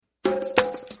Welcome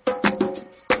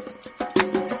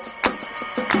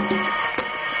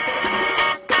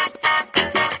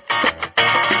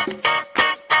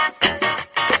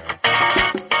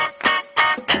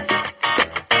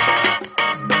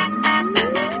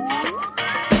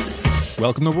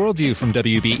to Worldview from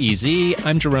WBEZ.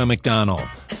 I'm Jerome McDonnell.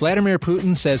 Vladimir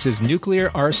Putin says his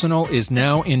nuclear arsenal is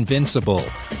now invincible.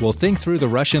 We'll think through the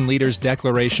Russian leader's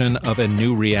declaration of a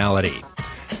new reality.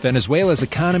 Venezuela's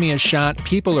economy is shot.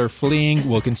 People are fleeing.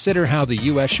 We'll consider how the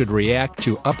U.S. should react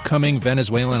to upcoming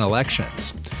Venezuelan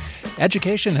elections.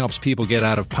 Education helps people get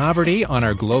out of poverty. On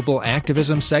our Global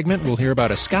Activism segment, we'll hear about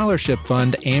a scholarship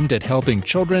fund aimed at helping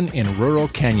children in rural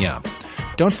Kenya.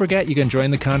 Don't forget, you can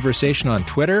join the conversation on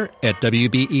Twitter at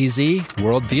WBEZ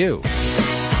Worldview.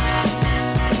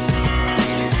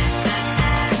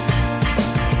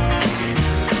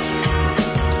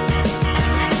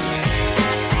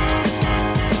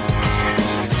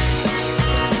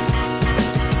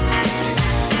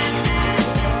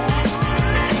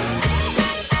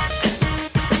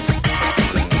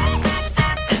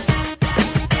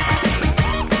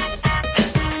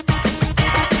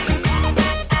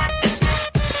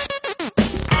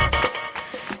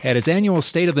 At his annual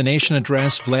State of the Nation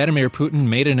address, Vladimir Putin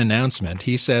made an announcement.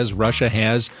 He says Russia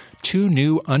has 2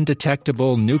 new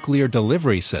undetectable nuclear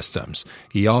delivery systems.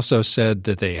 He also said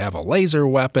that they have a laser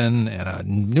weapon and a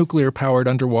nuclear-powered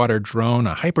underwater drone,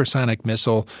 a hypersonic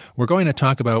missile. We're going to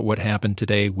talk about what happened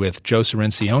today with Joe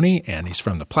Cirincione, and he's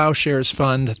from the Plowshares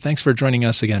Fund. Thanks for joining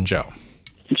us again, Joe.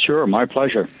 Sure, my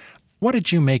pleasure. What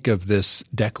did you make of this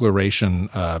declaration?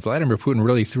 Vladimir Putin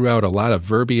really threw out a lot of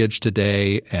verbiage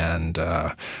today and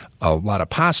a lot of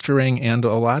posturing and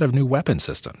a lot of new weapon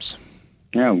systems.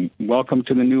 Yeah, welcome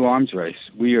to the new arms race.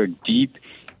 We are deep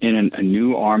in a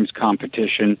new arms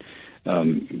competition.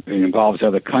 It involves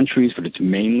other countries, but it's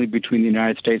mainly between the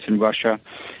United States and Russia.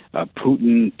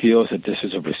 Putin feels that this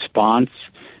is a response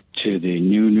to the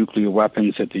new nuclear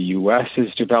weapons that the U.S.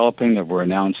 is developing that were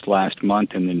announced last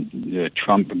month in the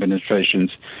Trump administration's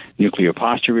nuclear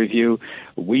posture review.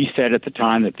 We said at the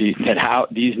time that these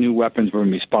new weapons were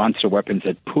in response to weapons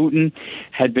that Putin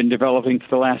had been developing for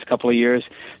the last couple of years.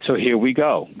 So here we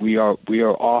go. We are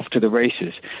off to the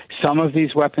races. Some of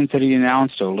these weapons that he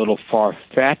announced are a little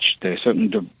far-fetched. They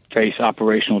certainly face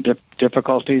operational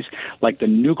difficulties, like the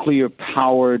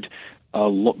nuclear-powered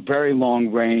very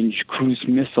long-range cruise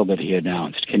missile that he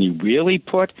announced. Can you really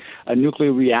put a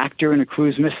nuclear reactor in a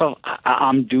cruise missile?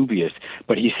 I'm dubious,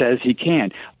 but he says he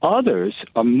can. Others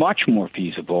are much more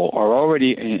feasible, are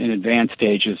already in advanced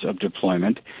stages of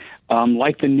deployment,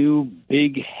 like the new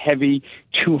big, heavy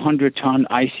 200-ton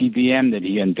ICBM that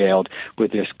he unveiled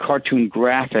with this cartoon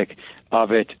graphic of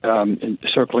it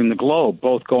circling the globe,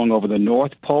 both going over the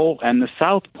North Pole and the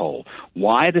South Pole.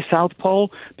 Why the South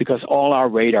Pole? Because all our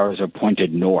radars are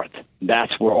pointed north.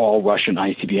 That's where all Russian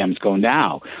ICBMs go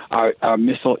now. Our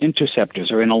missile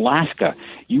interceptors are in Alaska.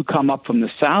 You come up from the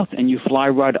south and you fly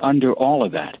right under all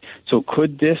of that. So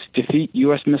could this defeat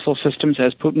U.S. missile systems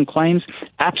as Putin claims?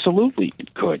 Absolutely,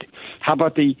 it could. How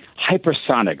about the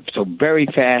hypersonic, so very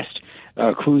fast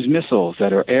cruise missiles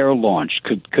that are air-launched?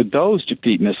 Could those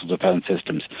defeat missile defense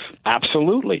systems?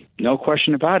 Absolutely. No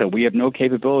question about it. We have no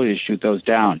capability to shoot those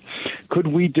down. Could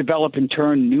we develop, in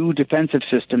turn, new defensive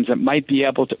systems that might be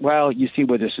able to... Well, you see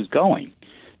where this is going.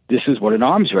 This is what an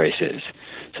arms race is.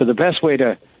 So the best way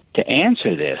to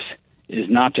answer this is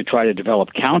not to try to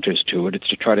develop counters to it. It's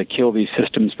to try to kill these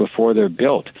systems before they're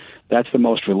built. That's the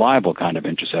most reliable kind of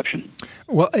interception.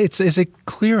 Well, is it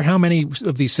clear how many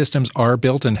of these systems are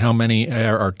built and how many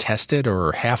are tested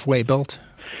or halfway built?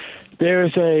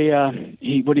 There's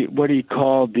what he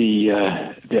called the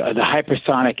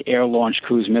hypersonic air-launched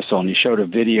cruise missile, and he showed a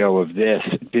video of this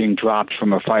being dropped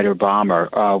from a fighter bomber.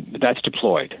 That's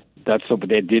deployed.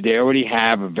 They already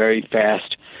have a very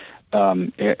fast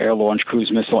air-launched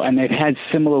cruise missile, and they've had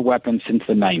similar weapons since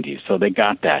the 90s, so they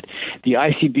got that. The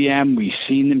ICBM, we've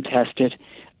seen them test it,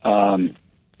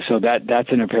 so that's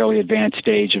in a fairly advanced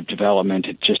stage of development.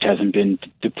 It just hasn't been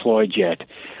deployed yet.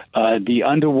 The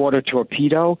underwater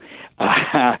torpedo,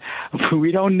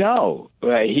 we don't know.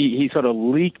 He sort of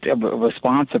leaked a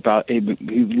response about he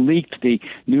leaked the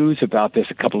news about this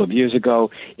a couple of years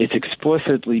ago. It's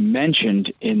explicitly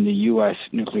mentioned in the U.S.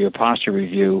 Nuclear Posture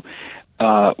Review.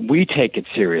 We take it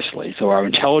seriously, so our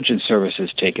intelligence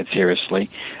services take it seriously.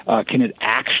 Can it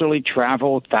actually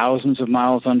travel thousands of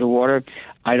miles underwater?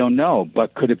 I don't know,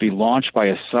 but could it be launched by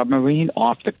a submarine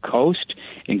off the coast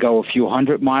and go a few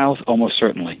hundred miles? Almost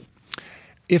certainly.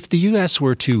 If the U.S.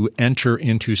 were to enter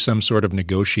into some sort of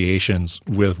negotiations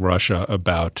with Russia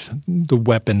about the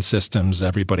weapon systems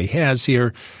everybody has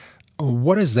here,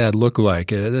 What does that look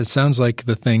like? It sounds like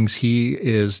the things he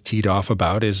is teed off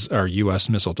about are U.S.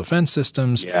 missile defense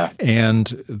systems and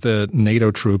the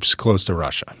NATO troops close to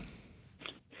Russia.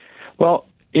 Well,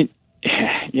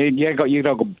 you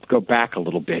go back a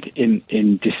little bit.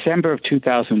 In December of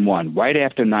 2001, right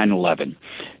after 9/11,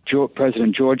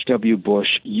 President George W.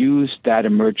 Bush used that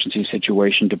emergency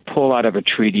situation to pull out of a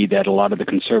treaty that a lot of the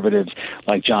conservatives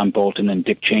like John Bolton and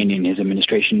Dick Cheney and his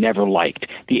administration never liked,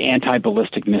 the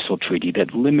anti-ballistic missile treaty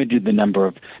that limited the number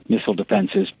of missile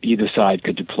defenses either side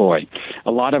could deploy.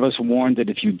 A lot of us warned that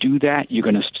if you do that, you're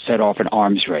going to set off an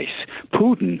arms race.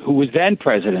 Putin, who was then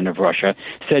president of Russia,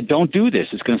 said, don't do this.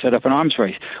 It's going to set off an arms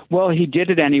race. Well, he did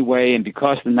it anyway, and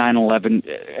because of the 9/11,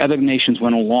 other nations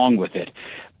went along with it.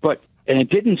 And it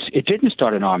didn't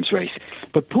start an arms race.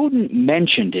 But Putin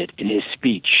mentioned it in his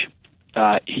speech.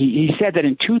 He said that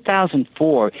in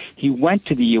 2004, he went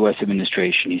to the U.S.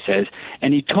 administration, he says,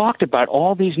 and he talked about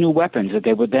all these new weapons that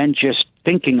they were then just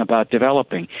thinking about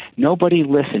developing. Nobody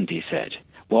listened, he said.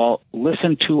 Well,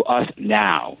 listen to us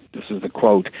now. This is the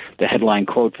quote, the headline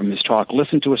quote from his talk.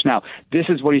 Listen to us now. This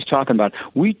is what he's talking about.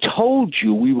 We told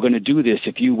you we were going to do this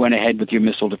if you went ahead with your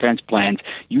missile defense plans.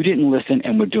 You didn't listen,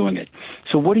 and we're doing it.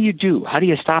 So what do you do? How do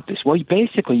you stop this? Well,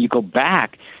 basically, you go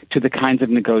back to the kinds of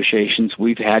negotiations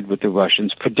we've had with the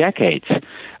Russians for decades,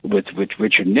 with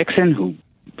Richard Nixon,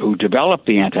 who developed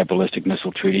the anti-ballistic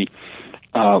missile treaty,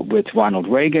 with Ronald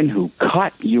Reagan, who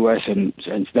cut U.S. and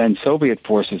then Soviet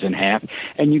forces in half,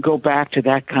 and you go back to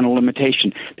that kind of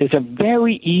limitation. There's a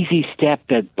very easy step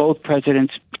that both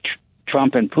presidents,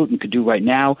 Trump and Putin, could do right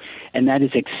now, and that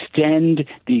is extend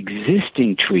the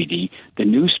existing treaty, the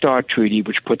New START treaty,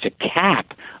 which puts a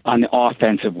cap on the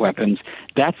offensive weapons.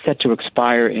 That's set to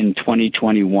expire in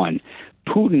 2021.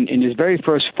 Putin, in his very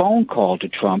first phone call to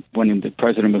Trump when the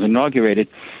president was inaugurated,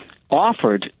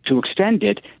 offered to extend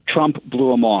it. Trump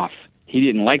blew him off. He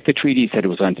didn't like the treaty. He said it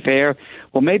was unfair.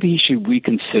 Well, maybe he should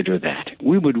reconsider that.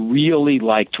 We would really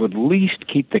like to at least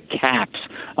keep the caps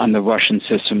on the Russian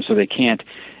system so they can't,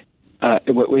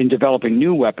 in developing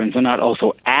new weapons, and not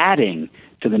also adding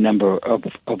to the number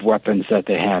of weapons that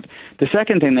they have. The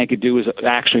second thing they could do is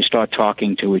actually start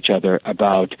talking to each other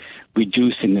about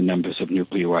reducing the numbers of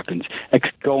nuclear weapons,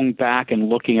 going back and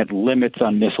looking at limits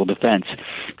on missile defense.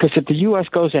 Because if the U.S.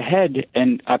 goes ahead,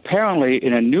 and apparently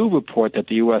in a new report that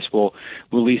the U.S. will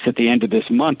release at the end of this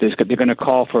month, they're going to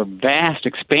call for a vast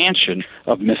expansion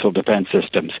of missile defense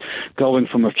systems, going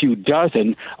from a few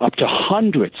dozen up to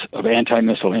hundreds of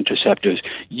anti-missile interceptors.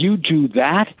 You do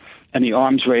that, and the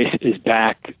arms race is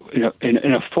back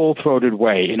in a full-throated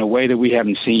way, in a way that we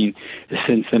haven't seen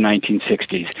since the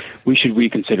 1960s. We should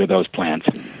reconsider those plans.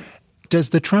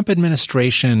 Does the Trump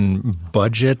administration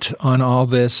budget on all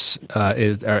this?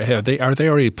 Are they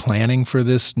already planning for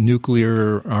this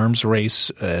nuclear arms race?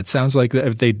 It sounds like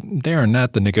they are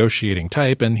not the negotiating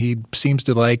type, and he seems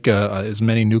to like as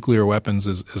many nuclear weapons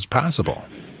as possible.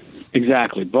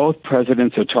 Exactly. Both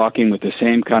presidents are talking with the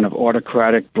same kind of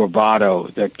autocratic bravado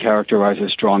that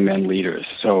characterizes strongmen leaders.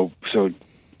 So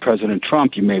President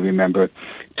Trump, you may remember,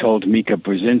 told Mika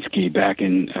Brzezinski back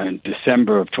in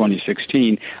December of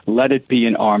 2016, let it be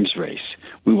an arms race.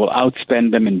 We will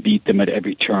outspend them and beat them at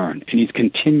every turn. And he's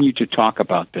continued to talk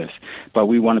about this, but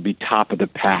we want to be top of the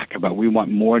pack, about we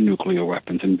want more nuclear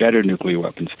weapons and better nuclear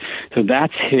weapons. So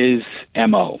that's his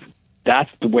MO. That's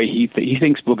the way he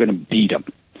thinks we're going to beat them.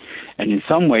 And in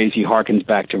some ways, he harkens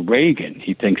back to Reagan.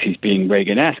 He thinks he's being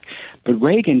Reagan-esque. But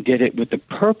Reagan did it with the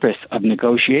purpose of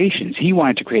negotiations. He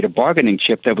wanted to create a bargaining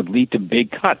chip that would lead to big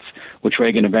cuts, which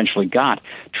Reagan eventually got.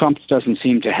 Trump doesn't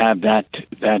seem to have that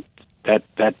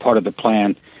part of the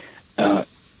plan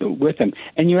with him.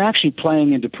 And you're actually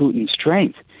playing into Putin's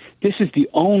strength. This is the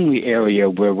only area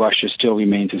where Russia still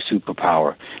remains a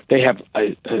superpower. They have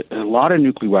a lot of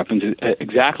nuclear weapons,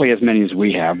 exactly as many as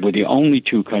we have. We're the only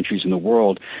two countries in the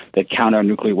world that count our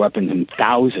nuclear weapons in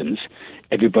thousands.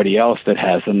 Everybody else that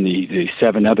has them, the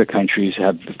 7 other countries,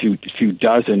 have a few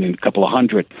dozen and a couple of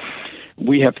hundred.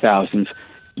 We have thousands.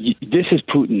 This is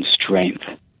Putin's strength.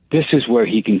 This is where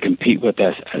he can compete with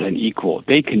us as an equal.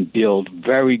 They can build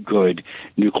very good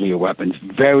nuclear weapons,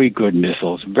 very good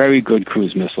missiles, very good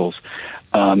cruise missiles.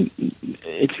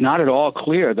 It's not at all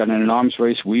clear that in an arms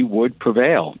race we would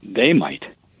prevail. They might.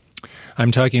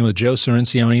 I'm talking with Joe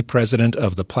Cirincione, president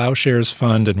of the Plowshares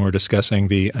Fund, and we're discussing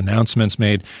the announcements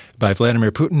made by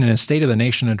Vladimir Putin in his State of the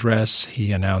Nation address.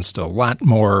 He announced a lot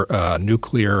more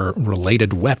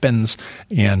nuclear-related weapons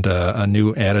and a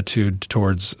new attitude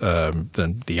towards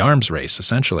the arms race,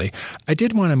 essentially. I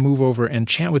did want to move over and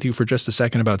chat with you for just a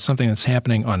second about something that's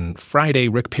happening on Friday.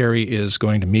 Rick Perry is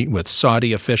going to meet with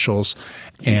Saudi officials,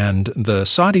 and the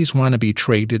Saudis want to be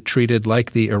treated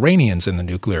like the Iranians in the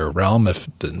nuclear realm. If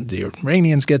the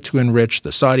Iranians get to enrich, the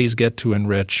Saudis get to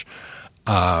enrich.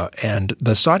 And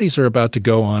the Saudis are about to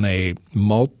go on a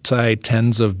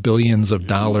multi-tens of billions of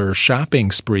dollars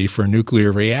shopping spree for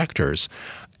nuclear reactors.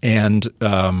 And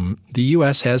the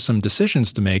U.S. has some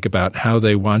decisions to make about how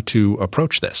they want to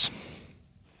approach this.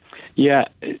 Yeah,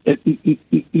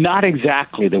 not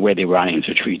exactly the way the Iranians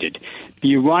are treated.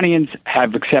 The Iranians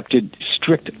have accepted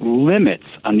strict limits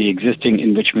on the existing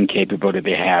enrichment capability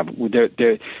they have.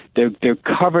 They're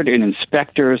covered in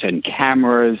inspectors and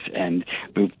cameras and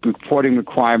reporting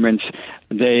requirements.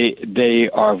 They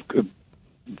are.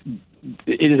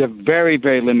 It is a very,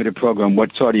 very limited program.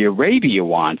 What Saudi Arabia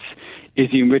wants is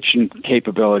the enrichment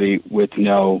capability with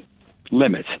no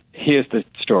limits. Here's the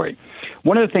story.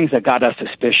 One of the things that got us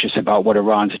suspicious about what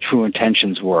Iran's true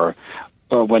intentions were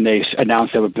when they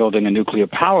announced they were building a nuclear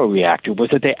power reactor was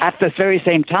that they, at the very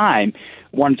same time,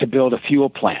 wanted to build a fuel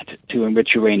plant to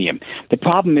enrich uranium. The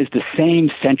problem is the same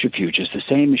centrifuges, the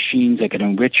same machines that can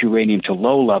enrich uranium to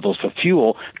low levels for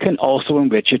fuel can also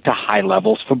enrich it to high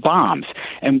levels for bombs.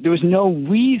 And there was no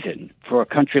reason for a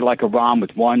country like Iran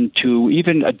with 1, 2,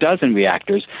 even a dozen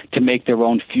reactors to make their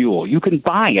own fuel. You can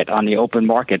buy it on the open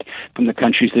market from the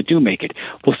countries that do make it.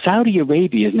 Well, Saudi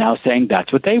Arabia is now saying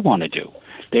that's what they want to do.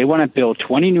 They want to build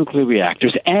 20 nuclear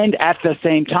reactors and, at the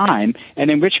same time, an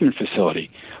enrichment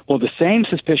facility. Well, the same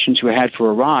suspicions we had for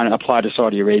Iran apply to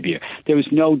Saudi Arabia. There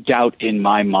is no doubt in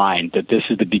my mind that this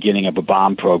is the beginning of a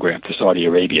bomb program for Saudi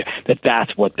Arabia, that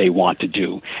that's what they want to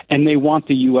do. And they want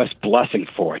the U.S. blessing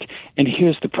for it. And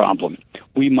here's the problem.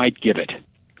 We might give it.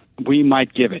 We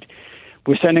might give it.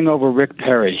 We're sending over Rick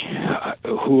Perry,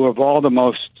 who of all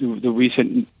the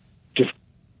recent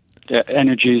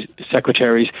energy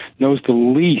secretaries knows the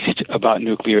least about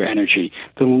nuclear energy,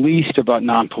 the least about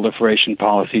non-proliferation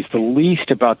policies, the least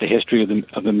about the history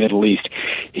of the Middle East.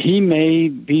 He may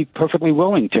be perfectly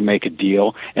willing to make a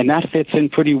deal, and that fits in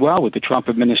pretty well with the Trump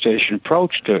administration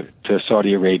approach to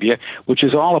Saudi Arabia, which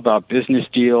is all about business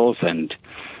deals and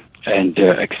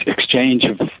exchange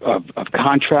of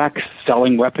contracts,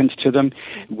 selling weapons to them.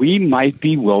 We might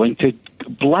be willing to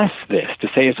bless this, to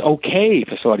say it's okay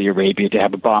for Saudi Arabia to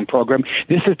have a bomb program.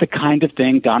 This is the kind of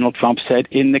thing Donald Trump said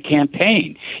in the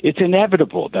campaign. It's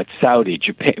inevitable that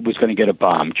Japan was going to get a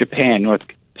bomb, Japan,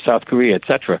 South Korea,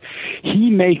 etc.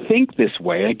 He may think this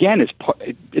way. Again,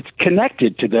 it's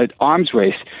connected to the arms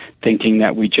race thinking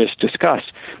that we just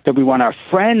discussed, that we want our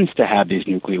friends to have these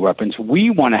nuclear weapons. We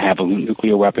want to have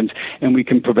nuclear weapons, and we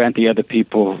can prevent the other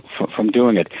people from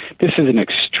doing it. This is an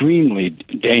extremely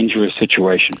dangerous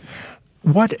situation.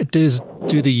 What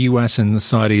do the U.S. and the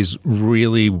Saudis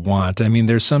really want? I mean,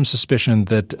 there's some suspicion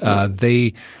that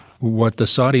what the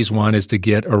Saudis want is to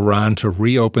get Iran to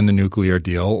reopen the nuclear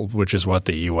deal, which is what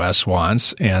the U.S.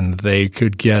 wants, and they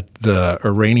could get the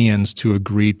Iranians to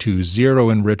agree to zero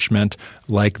enrichment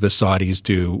like the Saudis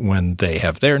do when they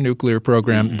have their nuclear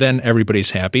program. Mm-hmm. Then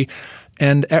everybody's happy.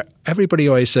 And everybody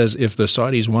always says if the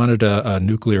Saudis wanted a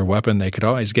nuclear weapon, they could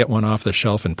always get one off the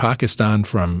shelf in Pakistan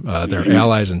from their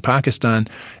allies in Pakistan.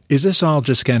 Is this all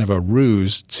just kind of a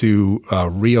ruse to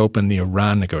reopen the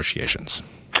Iran negotiations?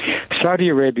 Saudi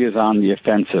Arabia is on the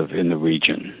offensive in the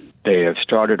region. They have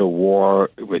started a war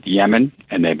with Yemen,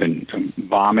 and they've been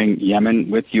bombing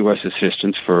Yemen with U.S.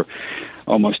 assistance for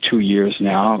almost 2 years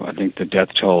now. I think the death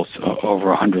toll's over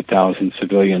 100,000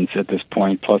 civilians at this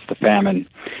point, plus the famine.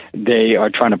 They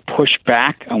are trying to push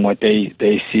back on what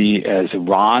they see as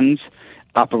Iran's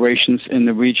operations in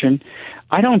the region.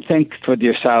 I don't think for the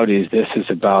Saudis this is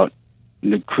about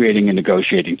creating a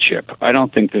negotiating chip. I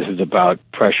don't think this is about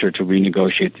pressure to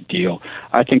renegotiate the deal.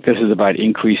 I think this is about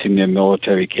increasing their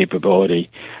military capability.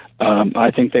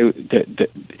 I think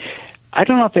I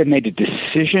don't know if they've made a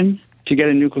decision to get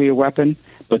a nuclear weapon,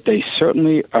 but they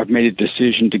certainly have made a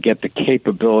decision to get the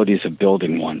capabilities of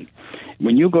building one.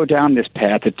 When you go down this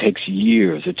path, it takes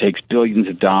years. It takes billions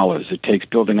of dollars. It takes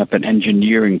building up an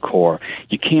engineering core.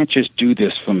 You can't just do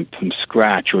this from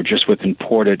scratch or just with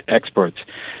imported experts.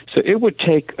 So it would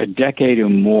take a decade or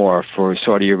more for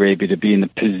Saudi Arabia to be in the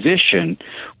position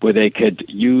where they could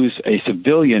use a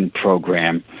civilian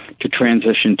program to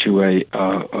transition to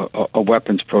a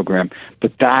weapons program.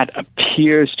 But that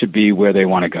appears to be where they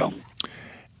want to go.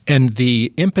 And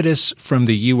the impetus from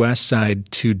the U.S. side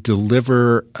to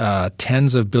deliver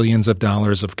tens of billions of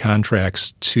dollars of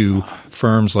contracts to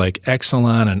firms like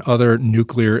Exelon and other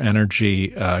nuclear energy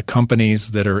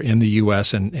companies that are in the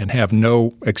U.S. and have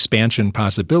no expansion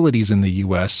possibilities in the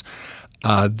U.S.,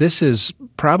 this is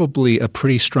probably a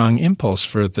pretty strong impulse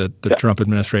for the Trump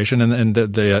administration. And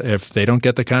if they don't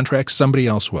get the contracts, somebody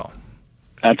else will.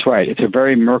 That's right. It's a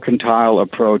very mercantile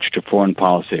approach to foreign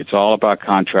policy. It's all about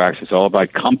contracts. It's all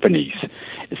about companies.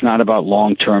 It's not about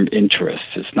long-term interests.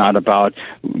 It's not about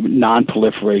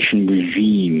non-proliferation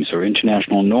regimes or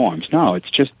international norms. No, it's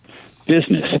just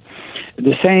business.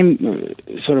 The same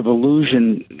sort of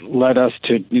illusion led us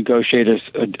to negotiate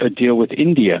a deal with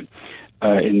India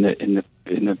in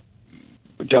the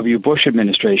W. Bush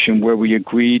administration, where we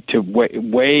agreed to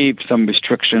waive some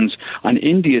restrictions on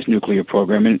India's nuclear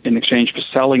program in exchange for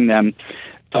selling them,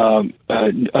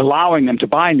 allowing them to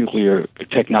buy nuclear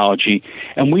technology.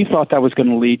 And we thought that was going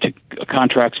to lead to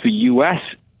contracts for U.S.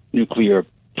 nuclear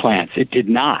plants. It did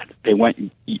not. They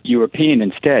went European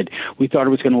instead. We thought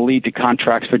it was going to lead to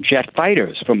contracts for jet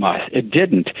fighters from us. It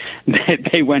didn't.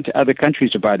 They went to other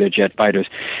countries to buy their jet fighters.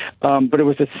 But it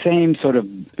was the same sort of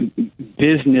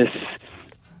business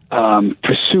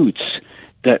pursuits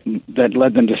that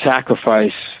led them to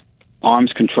sacrifice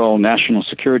arms control, national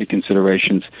security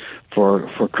considerations for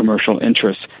commercial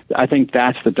interests. I think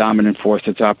that's the dominant force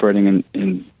that's operating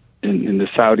in the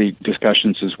Saudi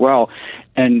discussions as well.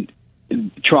 And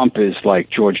Trump is like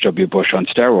George W. Bush on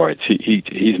steroids.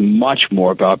 He's much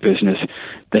more about business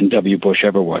than W. Bush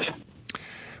ever was.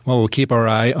 Well, we'll keep our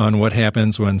eye on what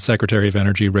happens when Secretary of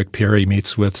Energy Rick Perry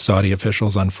meets with Saudi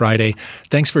officials on Friday.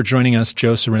 Thanks for joining us,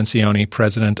 Joe Cirincione,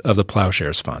 president of the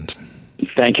Plowshares Fund.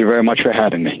 Thank you very much for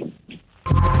having me.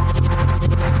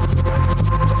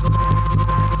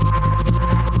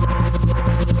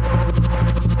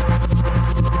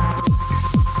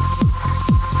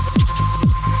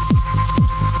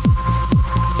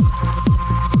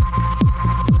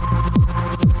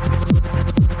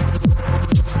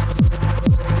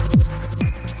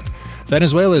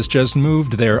 Venezuela's just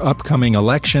moved their upcoming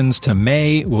elections to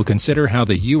May. We'll consider how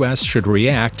the U.S. should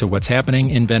react to what's happening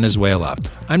in Venezuela.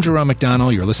 I'm Jerome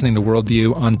McDonnell. You're listening to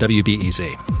Worldview on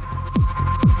WBEZ.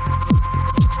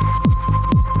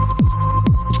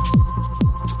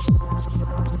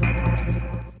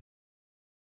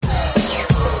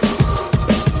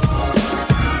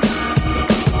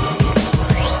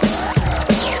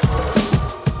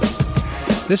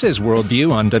 This is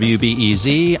Worldview on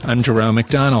WBEZ. I'm Jerome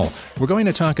McDonnell. We're going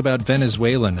to talk about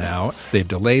Venezuela now. They've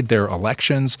delayed their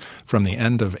elections from the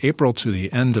end of April to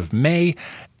the end of May,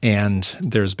 and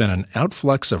there's been an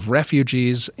outflux of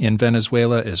refugees in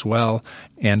Venezuela as well.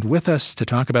 And with us to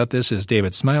talk about this is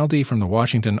David Smilde from the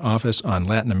Washington Office on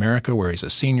Latin America, where he's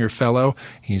a senior fellow.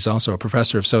 He's also a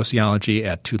professor of sociology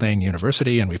at Tulane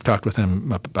University, and we've talked with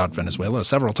him about Venezuela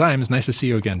several times. Nice to see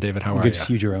you again, David. How are you? Good to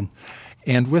see you, Jerome.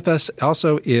 And with us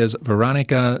also is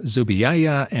Veronica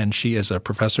Zubiaya, and she is a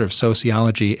professor of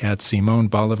sociology at Simon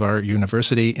Bolivar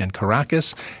University in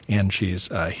Caracas, and she's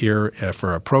here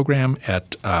for a program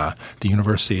at the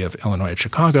University of Illinois at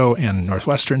Chicago and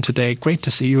Northwestern today. Great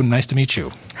to see you. Nice to meet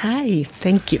you. Hi.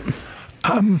 Thank you.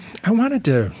 I wanted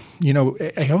to,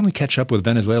 I only catch up with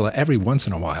Venezuela every once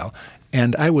in a while.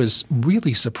 And I was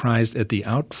really surprised at the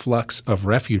outflux of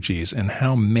refugees and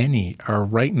how many are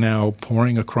right now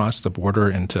pouring across the border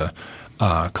into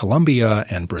Colombia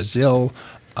and Brazil,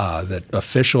 that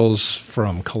officials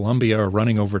from Colombia are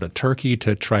running over to Turkey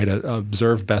to try to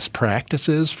observe best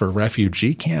practices for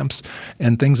refugee camps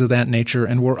and things of that nature.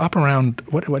 And we're up around,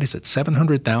 what is it,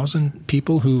 700,000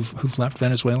 people who've left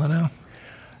Venezuela now?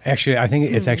 Actually, I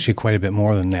think it's actually quite a bit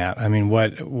more than that. I mean,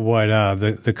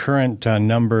 the current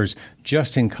numbers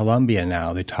just in Colombia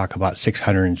now, they talk about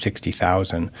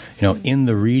 660,000. In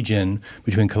the region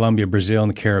between Colombia, Brazil, and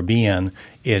the Caribbean,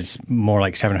 it's more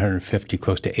like 750,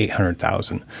 close to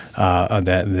 800,000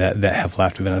 that have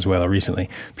left Venezuela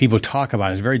recently. People talk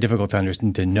about it's very difficult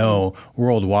to know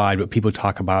worldwide, but people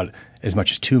talk about as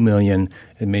much as 2 million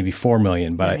and maybe 4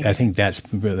 million, but I think that's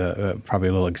probably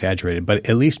a little exaggerated. But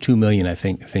at least 2 million, I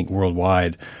think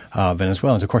worldwide,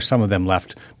 Venezuelans. Of course, some of them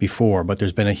left before, but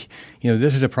there's been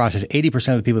this is a process. 80%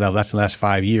 of the people that have left in the last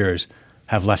 5 years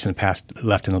have left in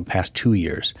the past 2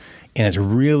 years. And it's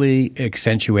really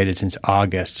accentuated since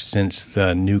August, since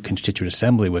the new Constituent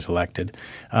Assembly was elected.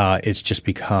 It's just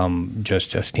become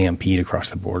just a stampede across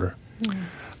the border.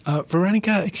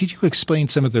 Veronica, could you explain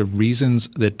some of the reasons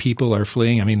that people are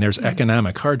fleeing? I mean, there's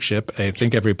economic hardship. I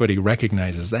think everybody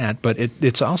recognizes that, but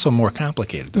it's also more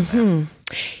complicated than that.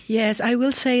 Yes, I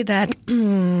will say that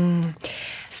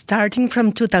starting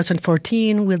from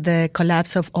 2014 with the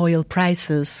collapse of oil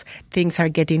prices, things are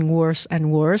getting worse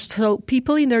and worse. So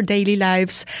people in their daily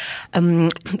lives,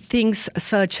 things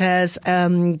such as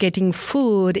getting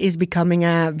food is becoming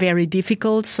very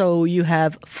difficult. So you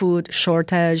have food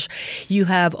shortage. You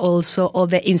have also all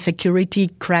the insecurity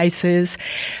crisis.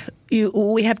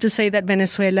 We have to say that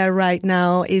Venezuela right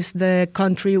now is the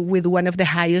country with one of the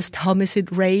highest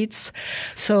homicide rates.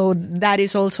 So that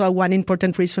is also one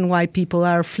important reason why people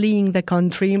are fleeing the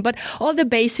country. But all the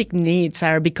basic needs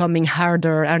are becoming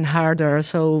harder and harder.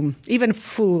 So even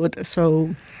food.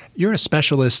 So you're a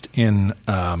specialist in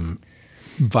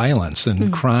violence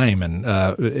and crime. And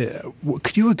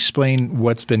could you explain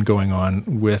what's been going on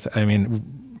with,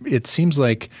 it seems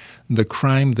like the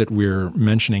crime that we're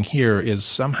mentioning here is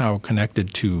somehow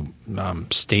connected to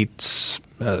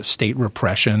state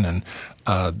repression, and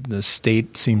the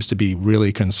state seems to be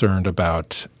really concerned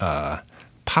about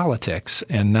politics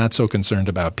and not so concerned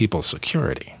about people's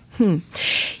security.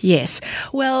 Yes.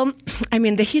 Well,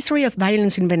 the history of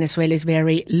violence in Venezuela is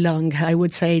very long. I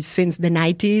would say since the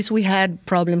 90s we had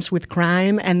problems with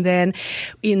crime, and then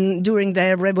during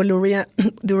the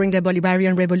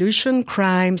Bolivarian Revolution,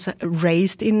 crimes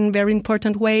raised in very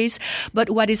important ways. But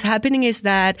what is happening is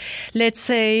that, let's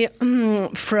say,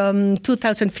 from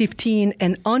 2015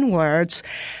 and onwards,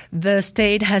 the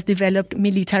state has developed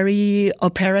military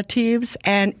operatives,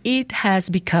 and it has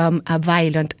become a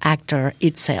violent actor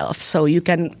itself. So you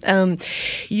can,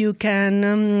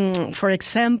 for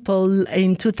example,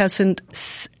 in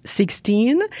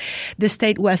 2016, the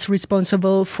state was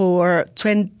responsible for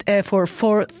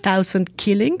 4,000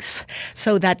 killings.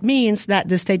 So that means that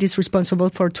the state is responsible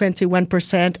for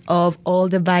 21% of all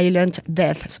the violent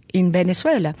deaths in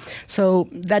Venezuela. So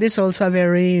that is also a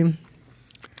very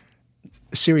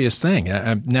serious thing.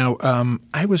 Now,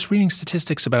 I was reading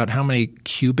statistics about how many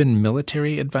Cuban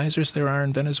military advisors there are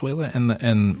in Venezuela,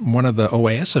 and one of the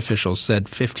OAS officials said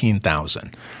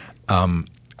 15,000.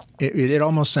 It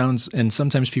almost sounds, and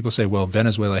sometimes people say, well,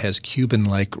 Venezuela has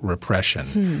Cuban-like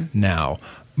repression now.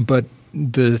 But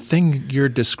the thing you're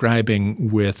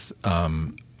describing with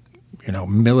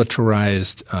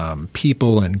militarized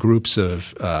people and groups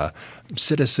of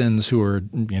citizens who are,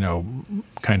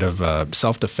 kind of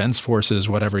self-defense forces,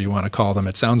 whatever you want to call them.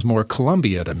 It sounds more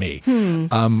Colombia to me.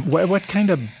 What kind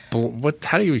of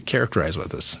how do you characterize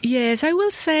with this? Yes, I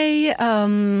will say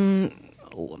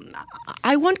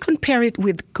I won't compare it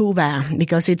with Cuba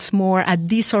because it's more a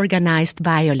disorganized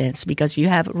violence, because you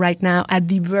have right now a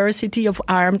diversity of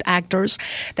armed actors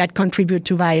that contribute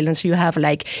to violence. You have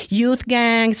like youth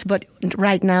gangs, but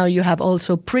right now you have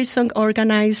also prison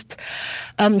organized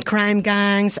crime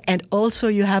gangs, and also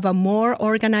you have a more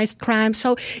organized crime.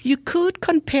 So you could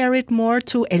compare it more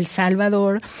to El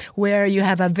Salvador, where you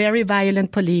have a very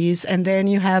violent police, and then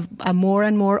you have a more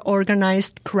and more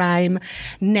organized crime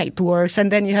networks,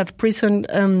 and then you have prison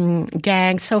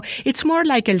gangs. So it's more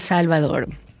like El Salvador.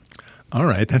 All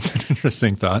right. That's an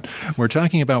interesting thought. We're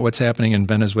talking about what's happening in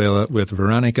Venezuela with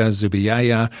Veronica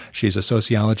Zubillaga. She's a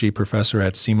sociology professor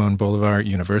at Simón Bolívar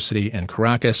University in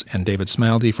Caracas, and David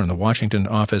Smildy from the Washington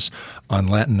office on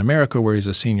Latin America, where he's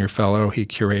a senior fellow. He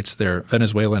curates their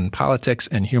Venezuelan politics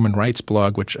and human rights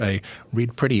blog, which I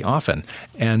read pretty often.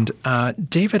 And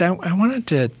David, I wanted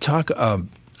to talk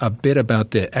a bit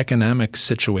about the economic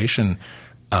situation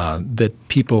that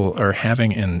people are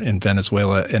having in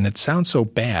Venezuela, and it sounds so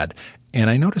bad. And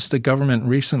I noticed the government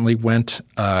recently went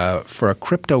for a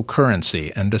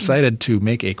cryptocurrency and decided to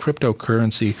make a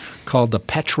cryptocurrency called the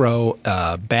Petro,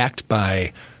 backed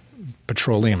by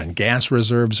petroleum and gas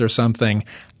reserves or something.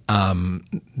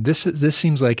 This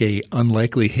seems like a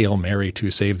unlikely Hail Mary to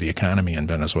save the economy in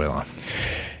Venezuela.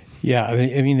 Yeah,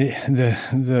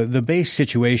 the base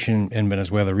situation in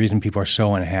Venezuela, the reason people are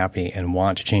so unhappy and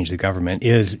want to change the government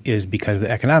is because of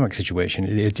the economic situation.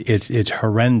 It's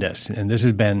horrendous, and this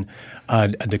has been a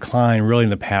decline really in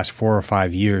the past 4 or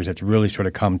 5 years. That's really sort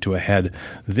of come to a head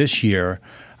this year.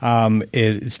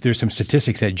 There's some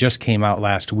statistics that just came out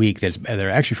last week they're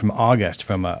actually from August,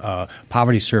 from a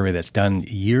poverty survey that's done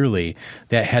yearly,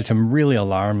 that had some really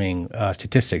alarming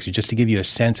statistics. Just to give you a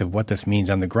sense of what this means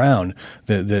on the ground,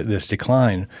 this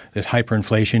decline, this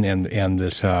hyperinflation and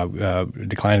this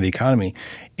decline of the economy,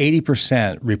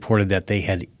 80% reported that they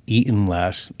had eaten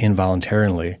less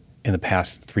involuntarily in the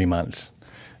past 3 months.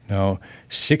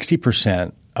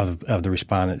 60% of the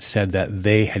respondents said that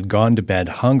they had gone to bed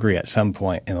hungry at some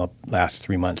point in the last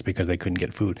 3 months because they couldn't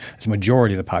get food. It's a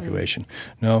majority of the population.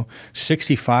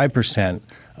 65%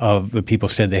 of the people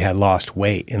said they had lost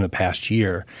weight in the past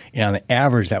year, and on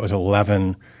average that was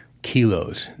 11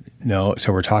 kilos. No,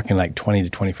 so we're talking like 20 to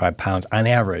 25 pounds on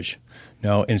average.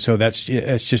 No, and so it's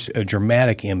just a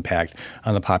dramatic impact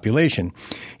on the population.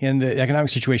 And the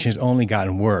economic situation has only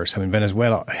gotten worse. I mean,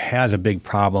 Venezuela has a big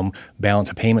problem,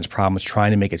 balance of payments problems, trying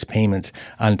to make its payments.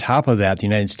 On top of that, the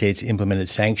United States implemented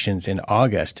sanctions in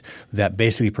August that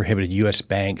basically prohibited U.S.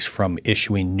 banks from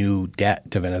issuing new debt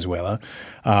to Venezuela.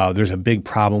 There's a big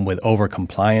problem with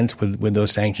overcompliance with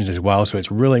those sanctions as well. So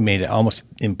it's really made it almost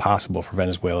impossible for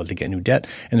Venezuela to get new debt,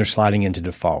 and they're sliding into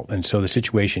default. And so the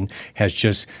situation has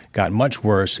just gotten much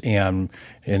worse, and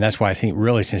that's why I think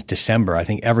really since December, I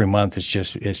think every month it's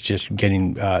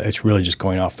really just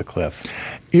going off the cliff.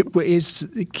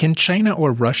 Can China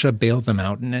or Russia bail them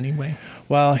out in any way?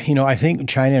 Well, I think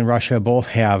China and Russia both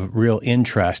have real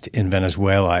interest in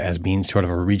Venezuela as being sort of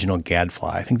a regional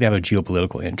gadfly. I think they have a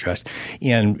geopolitical interest.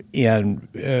 And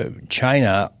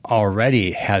China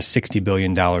already has $60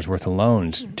 billion worth of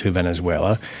loans to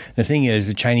Venezuela. The thing is,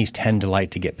 the Chinese tend to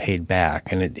like to get paid back,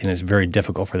 and it's very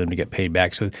difficult for them to get paid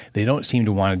back. So they don't seem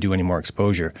to want to do any more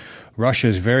exposure. Russia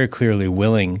is very clearly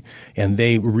willing, and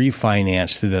they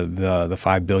refinanced the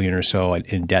 $5 billion or so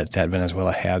in debt that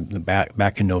Venezuela had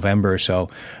back in November or so.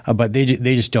 But they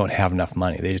just don't have enough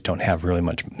money. They just don't have really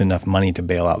enough money to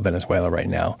bail out Venezuela right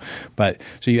now. But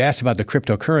so you asked about the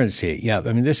cryptocurrency. Yeah,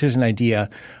 I mean, this is an idea.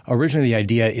 Originally, the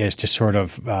idea is to sort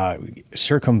of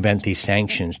circumvent these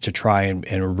sanctions to try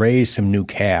and raise some new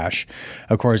cash.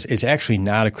 Of course, it's actually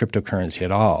not a cryptocurrency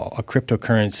at all. A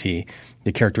cryptocurrency,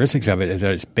 the characteristics of it is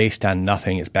that it's based on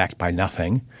nothing, it's backed by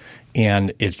nothing,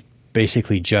 and it's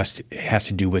basically just has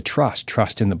to do with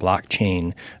trust in the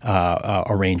blockchain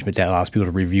arrangement that allows people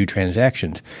to review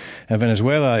transactions. And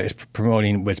Venezuela is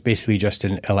promoting what's basically just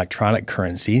an electronic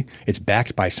currency. It's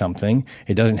backed by something.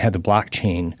 It doesn't have the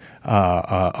blockchain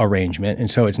arrangement, and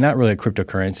so it's not really a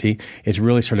cryptocurrency. It's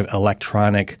really sort of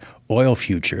electronic oil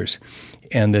futures.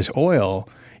 And this oil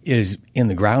is in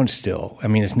the ground still. I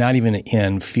mean, it's not even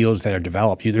in fields that are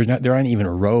developed. There aren't even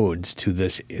roads to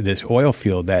this oil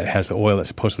field that has the oil that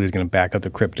supposedly is going to back up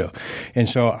the crypto. And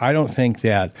so I don't think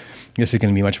that this is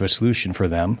going to be much of a solution for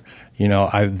them.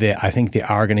 I think they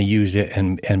are going to use it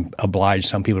and oblige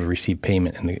some people to receive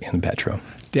payment in the petro.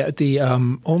 The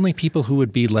only people who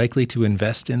would be likely to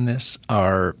invest in this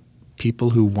are people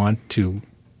who want to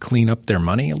clean up their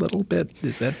money a little bit?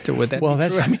 Would that be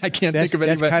true? I mean, I can't think of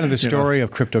anybody. That's kind of the story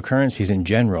of cryptocurrencies in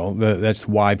general. That's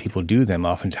why people do them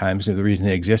oftentimes. The reason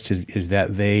they exist is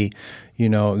that they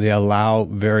allow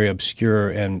very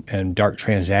obscure and dark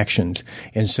transactions.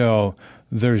 And so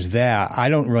there's that. I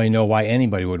don't really know why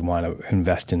anybody would want to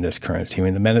invest in this currency. I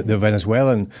mean, the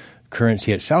Venezuelan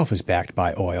currency itself is backed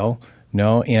by oil.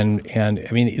 No, and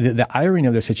I mean, the irony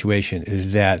of the situation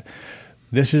is that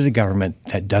this is a government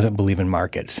that doesn't believe in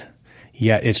markets,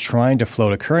 yet it's trying to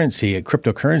float a currency.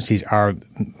 Cryptocurrencies are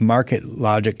market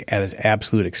logic at its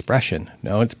absolute expression.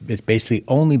 No, it's basically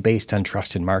only based on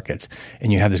trust in markets,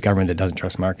 and you have this government that doesn't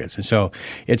trust markets. And so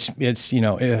it's I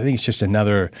think it's just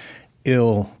another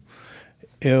ill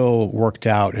worked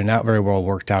out and not very well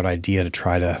worked out idea to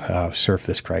try to surf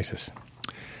this crisis.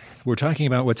 We're talking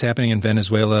about what's happening in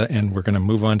Venezuela, and we're going to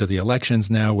move on to the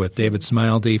elections now with David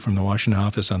Smildy from the Washington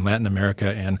office on Latin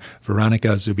America and Veronica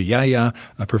Zubillaga,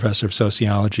 a professor of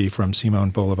sociology from Simon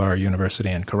Bolivar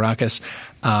University in Caracas.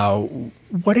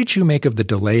 What did you make of the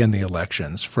delay in the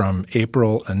elections from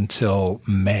April until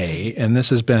May? And this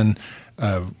has been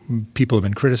people have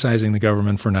been criticizing the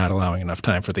government for not allowing enough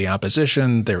time for the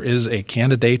opposition. There is a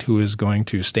candidate who is going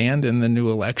to stand in the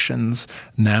new elections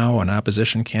now, an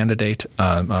opposition candidate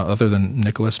other than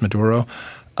Nicolas Maduro.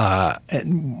 What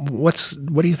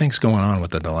do you think is going on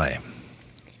with the delay?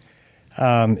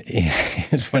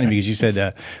 It's funny because you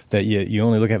said that you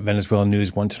only look at Venezuelan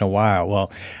news once in a while.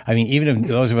 Well, I mean, even if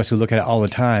those of us who look at it all the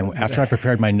time, after I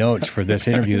prepared my notes for this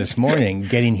interview this morning,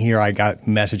 getting here, I got a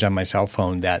message on my cell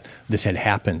phone that this had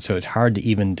happened. So it's hard to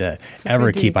even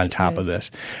ever keep on top of this.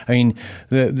 I mean,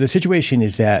 the situation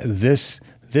is that this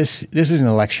is an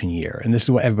election year, and this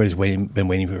is what everybody's been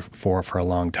waiting for a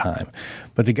long time.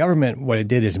 But the government, what it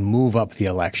did is move up the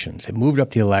elections. It moved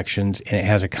up the elections, and it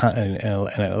has an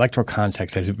electoral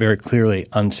context that is very clearly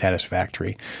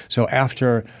unsatisfactory. So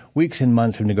after weeks and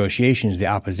months of negotiations, the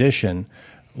opposition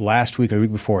last week or the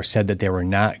week before said that they were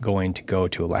not going to go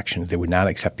to elections. They would not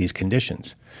accept these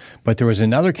conditions. But there was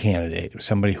another candidate,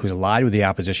 somebody who's allied with the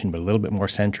opposition but a little bit more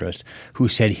centrist, who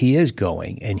said he is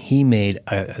going, and he made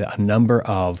a number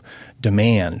of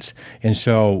demands. And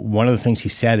so one of the things he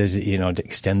said is, to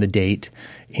extend the date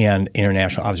and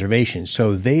international observation.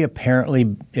 So they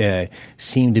apparently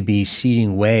seem to be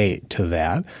ceding way to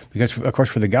that because, of course,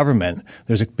 for the government,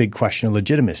 there's a big question of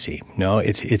legitimacy.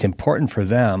 It's important for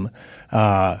them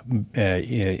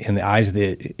in the eyes of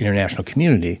the international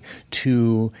community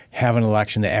to have an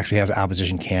election that actually has an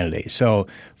opposition candidate. So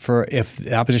if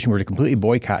the opposition were to completely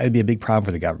boycott, it would be a big problem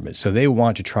for the government. So they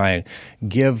want to try and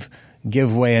give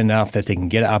way enough that they can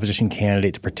get an opposition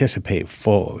candidate to participate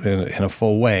in a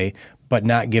full way, but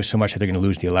not give so much that they're going to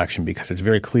lose the election, because it's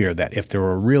very clear that if there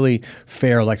were really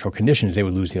fair electoral conditions, they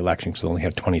would lose the election because they only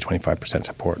have 20-25%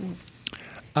 support.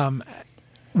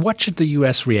 What should the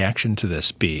U.S. reaction to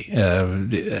this be?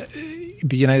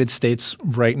 The United States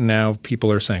right now,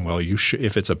 people are saying, well,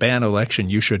 if it's a bad election,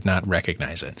 you should not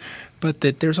recognize it. But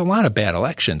there's a lot of bad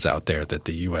elections out there that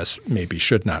the U.S. maybe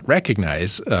should not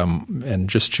recognize. And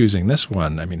just choosing this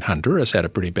one, I mean, Honduras had a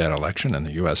pretty bad election, and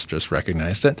the U.S. just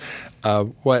recognized it.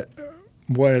 What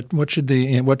should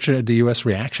the U.S.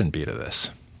 reaction be to this?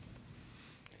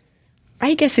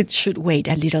 I guess it should wait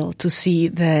a little to see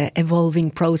the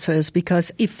evolving process,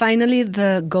 because if finally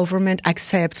the government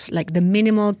accepts like the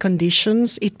minimal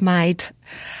conditions, it might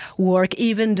work,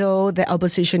 even though the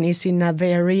opposition is in a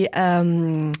very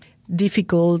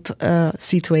difficult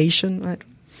situation. Right?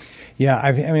 Yeah,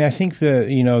 I mean, I think the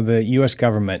U.S.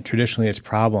 government, traditionally its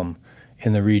problem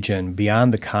in the region,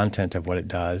 beyond the content of what it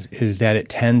does, is that it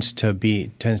tends to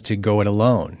go it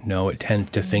alone. No, it tends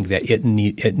to think that it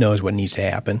knows what needs to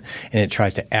happen, and it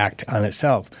tries to act on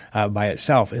itself by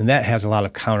itself, and that has a lot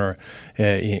of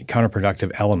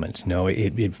counterproductive elements. No,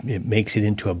 it makes it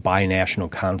into a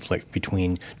binational conflict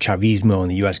between Chavismo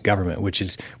and the U.S. government, which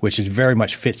is very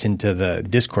much fits into the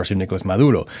discourse of Nicolas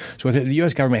Maduro. So what the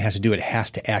U.S. government has to do, it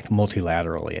has to act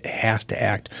multilaterally. It has to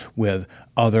act with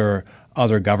other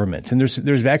governments. And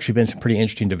there's actually been some pretty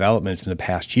interesting developments in the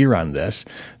past year on this.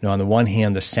 On the one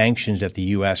hand, the sanctions that the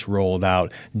U.S. rolled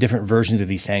out, different versions of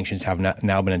these sanctions have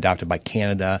now been adopted by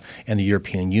Canada and the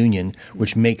European Union,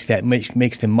 which makes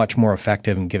them much more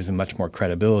effective and gives them much more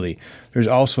credibility. There's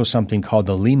also something called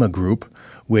the Lima Group,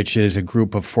 which is a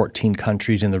group of 14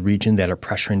 countries in the region that are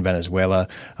pressuring Venezuela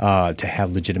to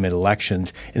have legitimate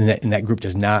elections, and that group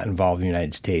does not involve the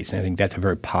United States. And I think that's a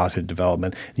very positive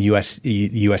development. The U.S.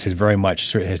 has very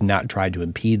much has not tried to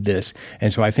impede this,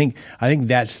 and so I think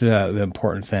that's the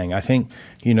important thing. I think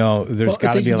there's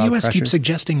got to be a lot of pressure. The U.S. keeps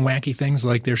suggesting wacky things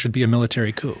like there should be a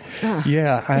military coup.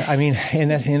 Yeah, I mean,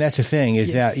 and that's the thing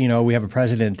is that we have a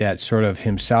president that sort of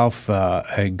himself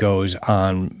goes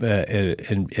on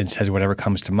and says whatever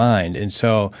comes to mind, and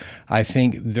so I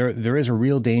think there is a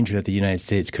real danger that the United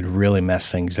States could really mess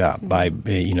things up by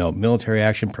military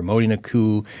action, promoting a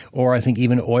coup, or I think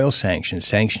even oil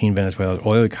sanctioning Venezuela's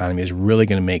oil economy is really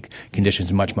going to make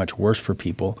conditions much, much worse for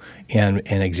people and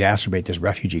exacerbate this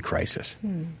refugee crisis.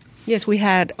 Yes, we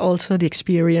had also the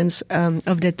experience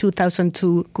of the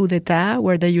 2002 coup d'etat,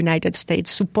 where the United States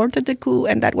supported the coup,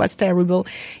 and that was terrible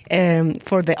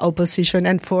for the opposition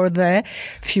and for the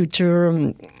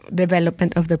future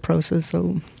development of the process.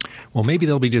 So, well, maybe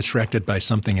they'll be distracted by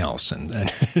something else. And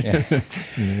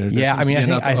yeah, I mean,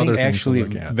 I think actually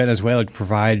Venezuela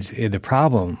provides the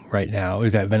problem right now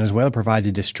is that Venezuela provides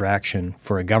a distraction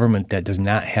for a government that does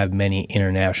not have many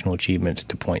international achievements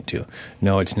to point to.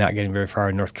 No, it's not getting very far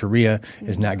in North Korea.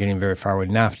 It's not getting very far with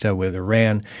NAFTA, with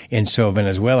Iran. And so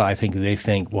Venezuela, I think they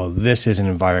think, well, this is an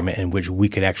environment in which we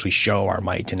could actually show our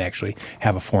might and actually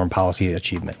have a foreign policy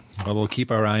achievement. Well, we'll keep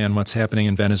our eye on what's happening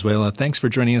in Venezuela. Thanks for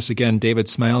joining us again, David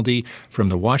Smilde from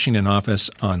the Washington office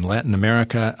on Latin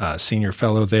America, a senior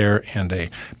fellow there and a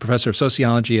professor of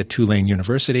sociology at Tulane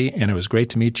University. And it was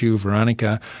great to meet you,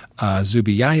 Veronica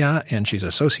Zubillaga, and she's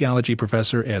a sociology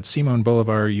professor at Simon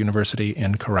Bolivar University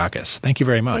in Caracas. Thank you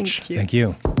very much. Thank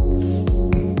you.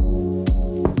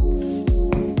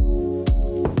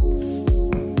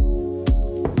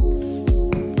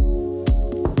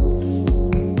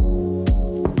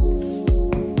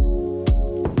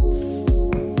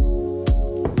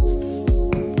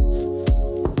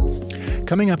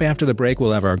 Coming up after the break,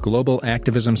 we'll have our Global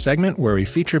Activism segment where we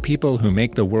feature people who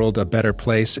make the world a better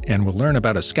place, and we'll learn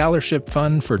about a scholarship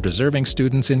fund for deserving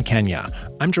students in Kenya.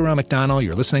 I'm Jerome McDonnell.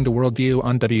 You're listening to Worldview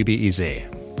on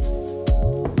WBEZ.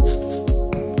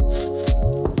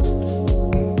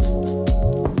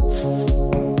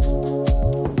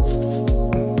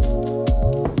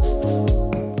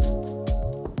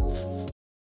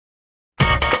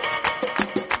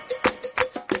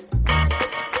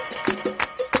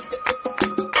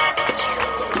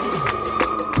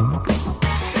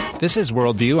 This is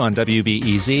Worldview on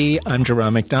WBEZ. I'm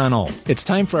Jerome McDonnell. It's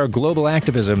time for our Global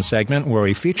Activism segment where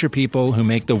we feature people who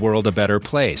make the world a better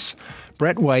place.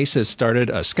 Brett Weiss has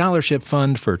started a scholarship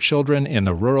fund for children in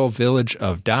the rural village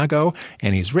of Dago,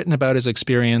 and he's written about his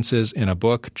experiences in a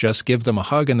book, Just Give Them a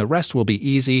Hug and the Rest Will Be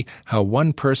Easy, How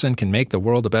One Person Can Make the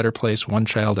World a Better Place, One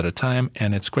Child at a Time.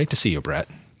 And it's great to see you, Brett.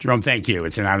 Jerome, thank you.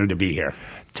 It's an honor to be here.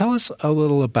 Tell us a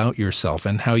little about yourself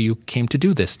and how you came to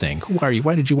do this thing. Who are you?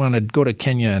 Why did you want to go to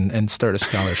Kenya and start a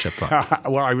scholarship fund?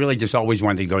 Well, I really just always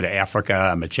wanted to go to Africa.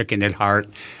 I'm a chicken at heart.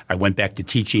 I went back to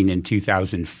teaching in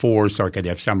 2004 so I could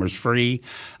have summers free.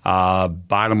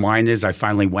 Bottom line is I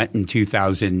finally went in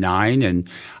 2009, and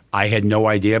I had no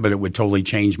idea, but it would totally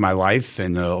change my life.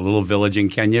 And a little village in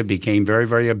Kenya became very,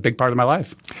 very a big part of my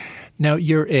life. Now,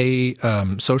 you're a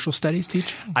social studies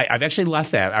teacher? I've actually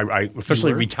left that. I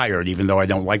officially retired, even though I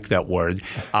don't like that word.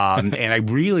 And I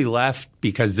really left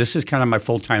because this is kind of my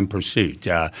full-time pursuit.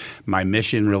 My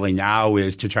mission really now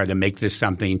is to try to make this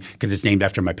something, because it's named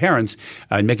after my parents,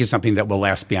 and make it something that will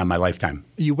last beyond my lifetime.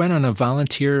 You went on a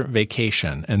volunteer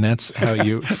vacation, and that's how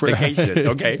you... Vacation,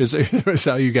 okay. Is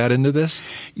how you got into this?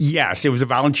 Yes, it was a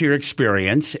volunteer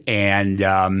experience, and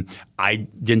I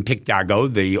didn't pick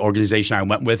Dago. The organization I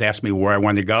went with asked me where I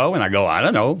wanted to go, and I go, I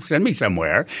don't know, send me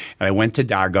somewhere. And I went to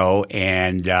Dago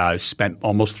and spent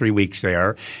almost 3 weeks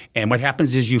there. And what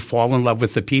happens is you fall in love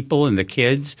with the people and the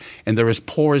kids, and they're as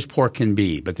poor can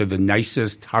be, but they're the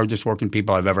nicest, hardest working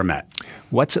people I've ever met.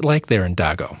 What's it like there in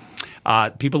Dago?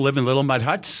 People live in little mud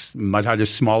huts. Mud hut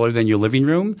is smaller than your living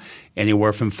room.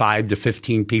 Anywhere from 5 to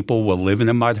 15 people will live in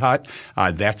a mud hut.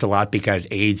 That's a lot because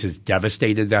AIDS has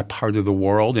devastated that part of the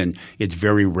world, and it's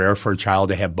very rare for a child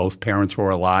to have both parents who are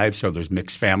alive, so there's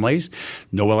mixed families.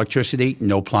 No electricity,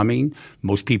 no plumbing.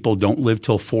 Most people don't live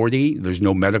till 40. There's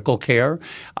no medical care.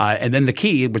 And then the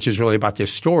key, which is really about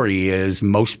this story, is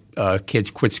most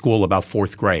kids quit school about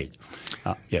 4th grade.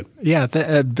 Yeah,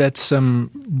 that's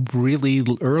really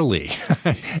early.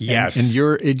 Yes, and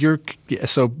you're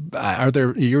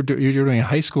doing a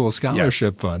high school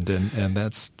scholarship fund, and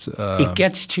that's it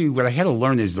gets to what I had to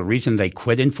learn is the reason they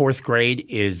quit in 4th grade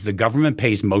is the government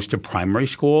pays most of primary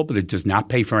school, but it does not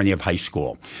pay for any of high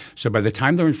school. So by the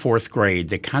time they're in 4th grade,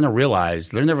 they kind of realize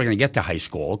they're never going to get to high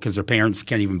school because their parents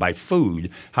can't even buy food.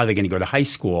 How are they going to go to high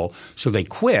school? So they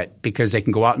quit because they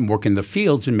can go out and work in the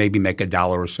fields and maybe make $1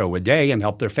 or so a day and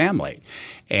help their family.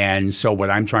 And so what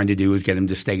I'm trying to do is get them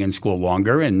to stay in school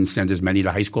longer and send as many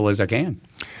to high school as I can.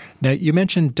 Now, you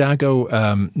mentioned Dago.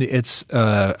 It's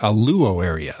a Luo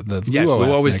area. Yes,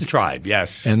 Luo is the tribe,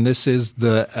 yes. And this is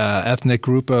the ethnic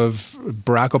group of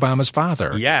Barack Obama's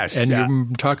father. Yes. And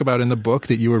you talk about in the book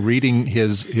that you were reading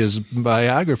his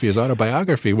biography, his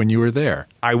autobiography, when you were there.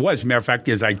 I was. As a matter of fact,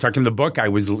 as I talk in the book, I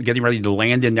was getting ready to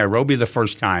land in Nairobi the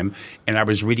first time, and I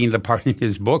was reading the part in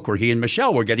his book where he and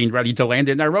Michelle were getting ready to land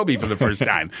in Nairobi for the first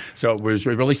time. So it was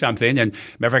really something. And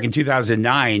matter of fact, in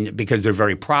 2009, because they're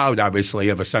very proud, obviously,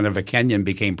 of a son of a Kenyan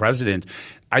became president,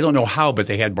 I don't know how, but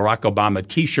they had Barack Obama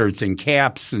T-shirts and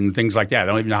caps and things like that. I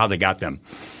don't even know how they got them.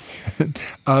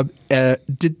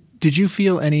 Did you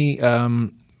feel any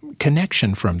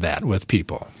connection from that with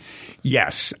people?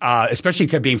 Yes, especially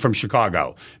being from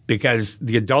Chicago, because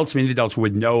many adults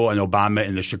would know an Obama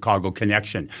in the Chicago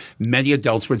connection. Many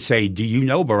adults would say, "Do you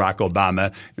know Barack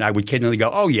Obama?" And I would kiddingly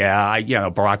go, "Oh yeah,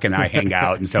 Barack and I hang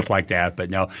out and stuff like that." But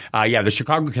no, the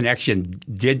Chicago connection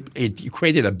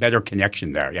created a better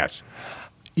connection there. Yes.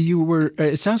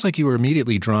 It sounds like you were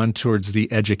immediately drawn towards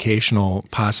the educational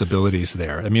possibilities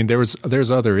there. I mean, there's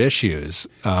other issues,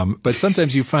 but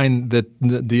sometimes you find that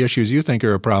the issues you think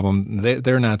are a problem,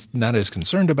 they're not as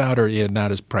concerned about or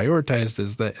not as prioritized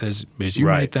as you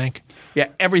might think. Yeah,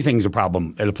 everything's a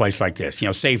problem at a place like this.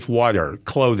 Safe water,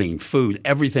 clothing, food,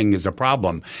 everything is a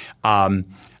problem.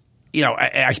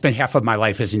 I spent half of my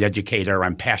life as an educator.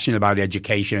 I'm passionate about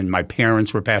education. My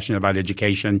parents were passionate about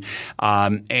education.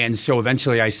 And so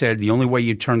eventually I said the only way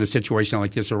you turn a situation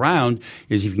like this around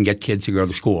is if you can get kids to go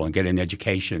to school and get an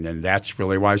education. And that's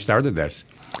really why I started this.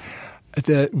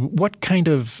 What kind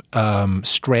of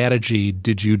strategy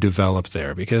did you develop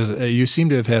there? Because you seem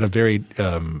to have had a very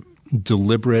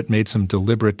made some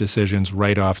deliberate decisions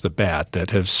right off the bat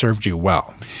that have served you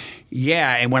well.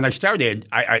 Yeah, and when I started,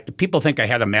 people think I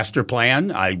had a master plan.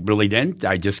 I really didn't.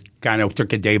 I just kind of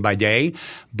took it day by day.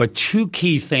 But 2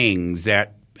 key things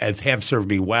that have served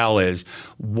me well is,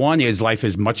 one is life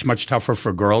is much, much tougher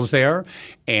for girls there.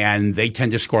 and they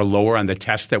tend to score lower on the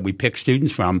tests that we pick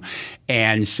students from.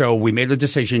 And so we made a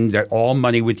decision that all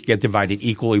money would get divided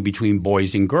equally between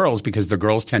boys and girls because the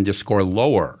girls tend to score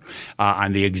lower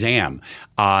on the exam.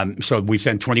 So we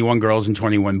sent 21 girls and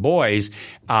 21 boys,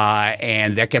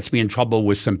 and that gets me in trouble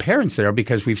with some parents there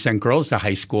because we've sent girls to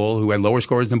high school who had lower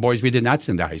scores than boys we did not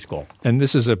send to high school. And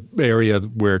this is an area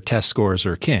where test scores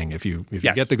are king. If you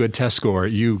Yes. get the good test score,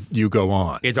 you go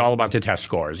on. It's all about the test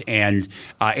scores, and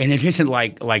it isn't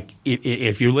like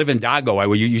if you live in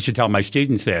Dago, you should tell my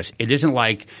students this. It isn't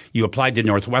like you applied to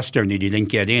Northwestern and you didn't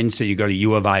get in, so you go to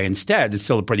U of I instead. It's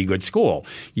still a pretty good school.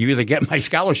 You either get my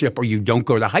scholarship or you don't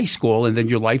go to high school, and then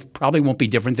your life probably won't be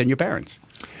different than your parents.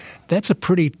 That's a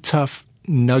pretty tough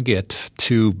nugget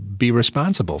to be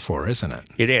responsible for, isn't it?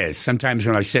 It is. Sometimes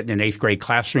when I sit in an 8th grade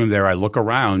classroom there, I look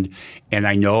around and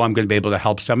I know I'm going to be able to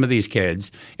help some of these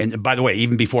kids. And by the way,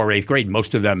 even before 8th grade,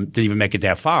 most of them didn't even make it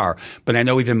that far. But I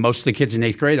know even most of the kids in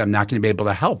 8th grade, I'm not going to be able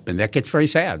to help. And that gets very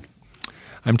sad.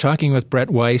 I'm talking with Brett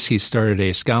Weiss. He started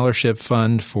a scholarship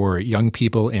fund for young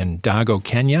people in Dago,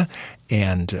 Kenya.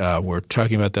 And we're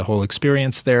talking about the whole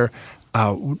experience there.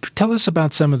 Tell us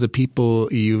about some of the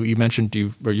people you mentioned.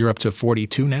 You're up to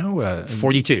 42 now?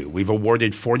 42. We've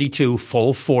awarded 42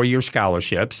 full 4-year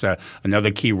scholarships.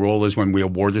 Another key rule is when we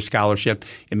award a scholarship,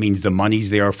 it means the money's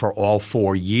there for all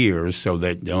 4 years so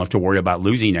that they don't have to worry about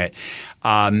losing it.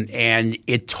 And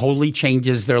it totally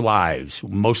changes their lives.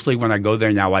 Mostly when I go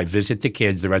there now, I visit the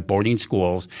kids. They're at boarding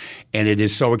schools. And it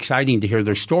is so exciting to hear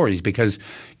their stories because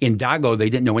in Dago, they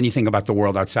didn't know anything about the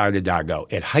world outside of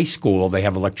Dago. At high school, they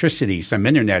have electricity, some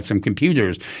internet, some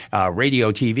computers,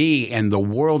 radio, TV, and the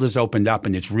world has opened up,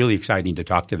 and it's really exciting to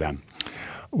talk to them.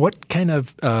 What kind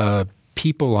of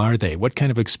people are they? What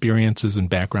kind of experiences and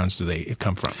backgrounds do they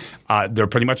come from? They're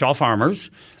pretty much all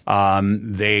farmers.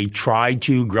 They try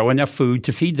to grow enough food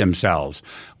to feed themselves.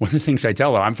 One of the things I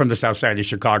tell them, I'm from the south side of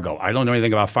Chicago. I don't know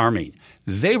anything about farming.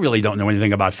 They really don't know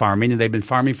anything about farming, and they've been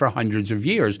farming for hundreds of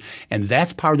years. And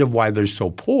that's part of why they're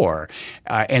so poor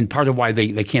and part of why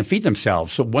they can't feed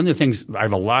themselves. So one of the things, I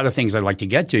have a lot of things I'd like to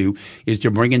get to, is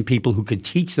to bring in people who could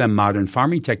teach them modern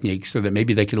farming techniques so that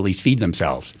maybe they could at least feed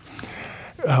themselves.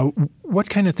 What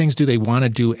kind of things do they want to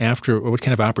do after, or what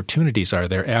kind of opportunities are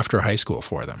there after high school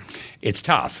for them? It's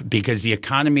tough because the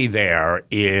economy there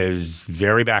is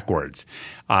very backwards.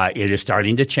 It is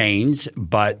starting to change,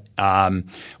 but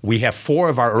we have 4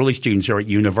 of our early students who are at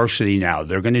university now.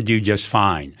 They're going to do just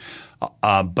fine.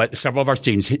 But several of our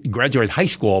students graduated high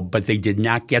school, but they did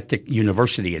not get to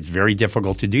university. It's very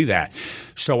difficult to do that.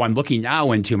 So I'm looking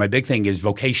now into, my big thing is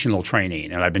vocational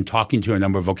training. And I've been talking to a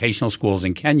number of vocational schools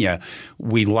in Kenya.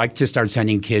 We like to start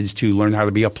sending kids to learn how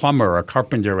to be a plumber, a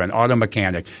carpenter, an auto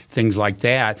mechanic, things like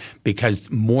that, because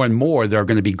more and more there are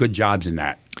going to be good jobs in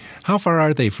that. How far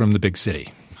are they from the big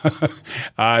city?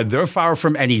 They're far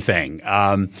from anything.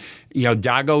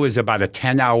 Dago is about a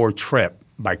 10-hour trip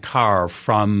by car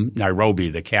from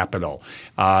Nairobi, the capital.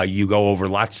 You go over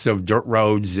lots of dirt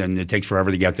roads, and it takes forever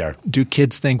to get there. Do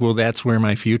kids think, well, that's where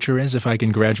my future is? If I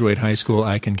can graduate high school,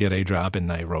 I can get a job in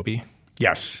Nairobi?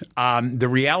 Yes. The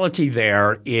reality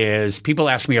there is people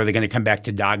ask me, are they going to come back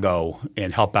to Dago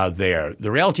and help out there? The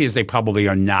reality is they probably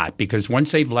are not, because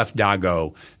once they've left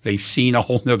Dago, they've seen a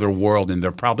whole other world and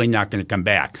they're probably not going to come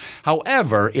back.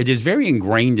 However, it is very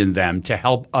ingrained in them to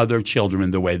help other children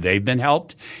the way they've been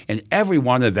helped. And every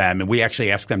one of them, and we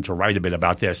actually asked them to write a bit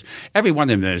about this, every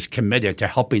one of them is committed to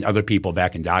helping other people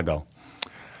back in Dago.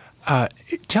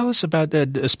 Tell us about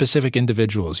specific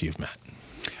individuals you've met.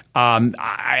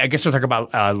 I guess I'll talk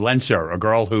about Lenser, a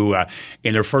girl who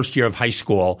in her first year of high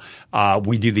school,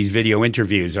 we do these video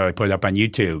interviews that I put up on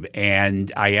YouTube.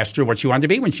 And I asked her what she wanted to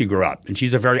be when she grew up. And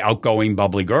she's a very outgoing,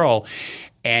 bubbly girl.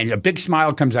 And a big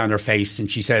smile comes on her face, and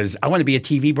she says, I want to be a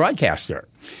TV broadcaster.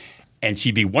 And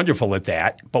she'd be wonderful at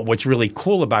that. But what's really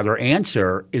cool about her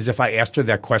answer is if I asked her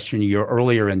that question a year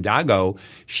earlier in Dago,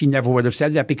 she never would have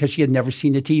said that because she had never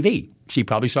seen the TV. She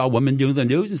probably saw a woman doing the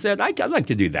news and said, I'd like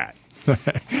to do that.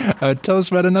 Tell us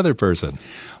about another person.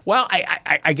 Well,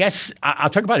 I guess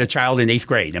I'll talk about a child in 8th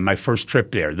grade and my first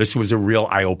trip there. This was a real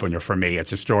eye-opener for me.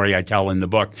 It's a story I tell in the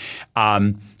book.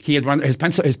 He had run his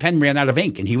pen ran out of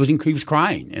ink, and he was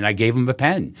crying, and I gave him a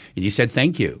pen, and he said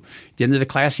thank you. At the end of the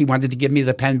class, he wanted to give me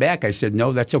the pen back. I said,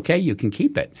 no, that's okay. You can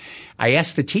keep it. I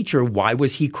asked the teacher, why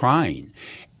was he crying?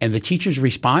 And the teacher's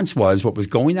response was what was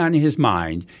going on in his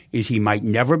mind is he might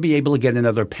never be able to get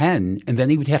another pen, and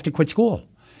then he would have to quit school.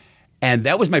 And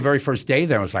that was my very first day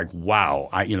there. I was like, wow,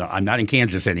 I'm not in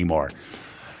Kansas anymore.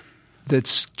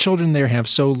 children there have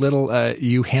so little.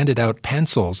 You handed out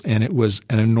pencils, and it was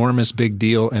an enormous big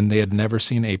deal, and they had never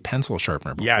seen a pencil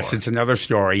sharpener before. Yes, it's another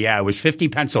story. Yeah, it was 50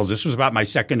 pencils. This was about my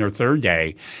second or third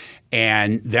day.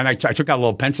 And then I took out a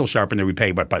little pencil sharpener we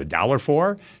paid, about $1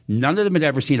 for. None of them had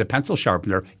ever seen a pencil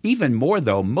sharpener. Even more,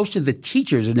 though, most of the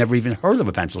teachers had never even heard of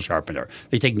a pencil sharpener.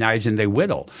 They take knives and they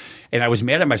whittle. And I was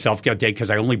mad at myself that day because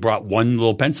I only brought one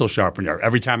little pencil sharpener.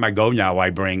 Every time I go now, I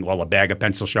bring, a bag of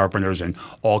pencil sharpeners and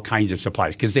all kinds of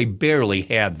supplies because they barely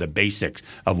have the basics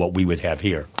of what we would have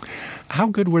here. How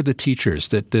good were the teachers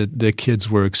that the kids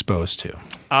were exposed to?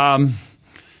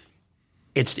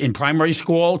 It's in primary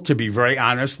school, to be very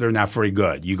honest, they're not very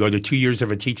good. You go to 2 years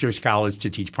of a teacher's college to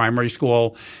teach primary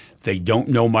school. They don't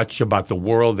know much about the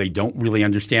world. They don't really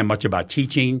understand much about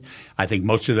teaching. I think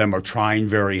most of them are trying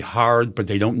very hard, but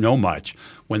they don't know much.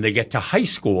 When they get to high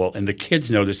school, and the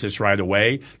kids notice this right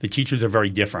away, the teachers are very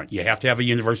different. You have to have a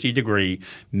university degree.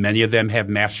 Many of them have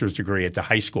master's degree at the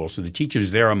high school, so the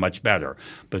teachers there are much better.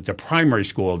 But at the primary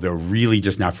school, they're really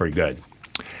just not very good.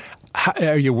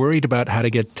 Are you worried about how to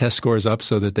get test scores up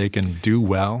so that they can do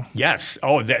well? Yes.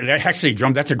 Oh, actually,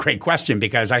 Drum, that's a great question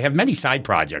because I have many side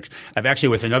projects. I've actually,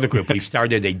 with another group, we've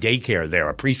started a daycare there,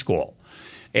 a preschool.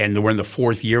 And we're in the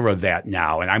fourth year of that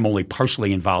now, and I'm only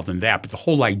partially involved in that. But the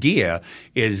whole idea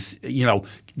is,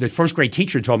 the first grade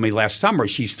teacher told me last summer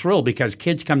she's thrilled because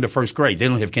kids come to first grade. They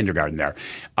don't have kindergarten there.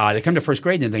 They come to first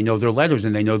grade and they know their letters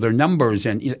and they know their numbers,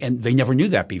 and they never knew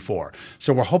that before.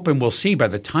 So we're hoping we'll see by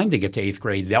the time they get to eighth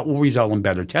grade, that will result in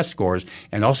better test scores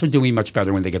and also doing much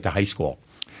better when they get to high school.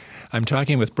 I'm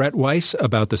talking with Brett Weiss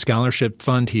about the scholarship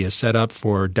fund he has set up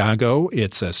for Dago.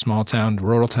 It's a small town,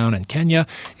 rural town in Kenya,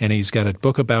 and he's got a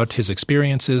book about his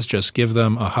experiences. Just give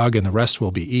them a hug and the rest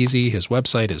will be easy. His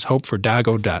website is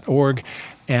hopefordago.org.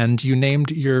 And you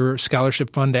named your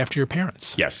scholarship fund after your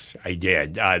parents. Yes, I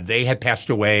did. They had passed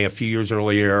away a few years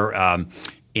earlier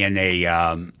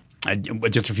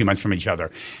just a few months from each other.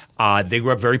 They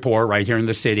grew up very poor right here in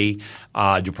the city,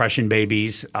 depression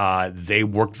babies. They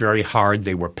worked very hard.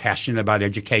 They were passionate about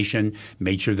education,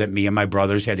 made sure that me and my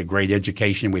brothers had a great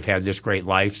education. We've had this great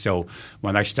life. So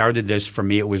when I started this, for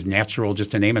me, it was natural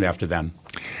just to name it after them.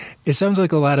 It sounds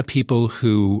like a lot of people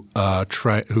who want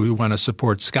to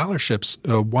support scholarships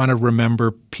want to remember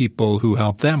people who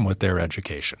help them with their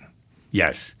education.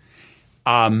 Yes.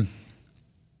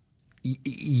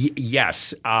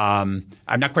 Yes. I'm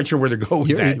not quite sure where to go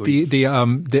with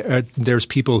that. There's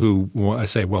people who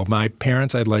say, well, my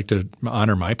parents, I'd like to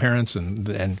honor my parents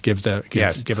and give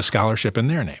a scholarship in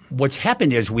their name. What's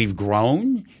happened is we've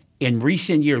grown. In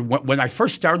recent years, when I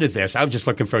first started this, I was just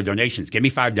looking for donations. Give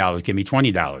me $5, give me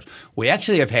 $20. We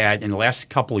actually have had, in the last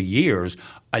couple of years,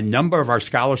 a number of our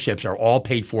scholarships are all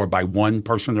paid for by one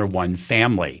person or one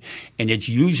family. And it's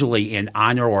usually in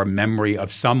honor or memory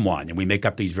of someone. And we make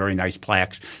up these very nice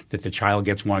plaques that the child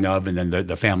gets one of and then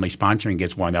the family sponsoring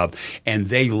gets one of. And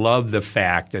they love the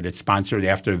fact that it's sponsored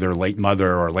after their late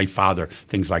mother or late father,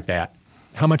 things like that.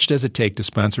 How much does it take to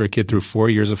sponsor a kid through 4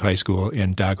 years of high school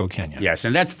in Dago, Kenya? Yes,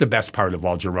 and that's the best part of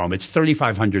all, Jerome. It's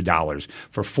 $3,500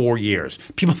 for 4 years.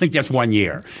 People think that's 1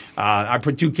 year. I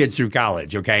put 2 kids through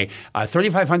college, okay?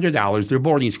 $3,500, they're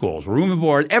boarding schools, room and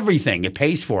board, everything it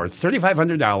pays for.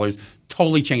 $3,500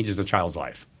 totally changes a child's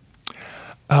life.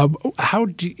 How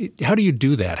do you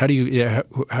do that? How do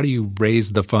you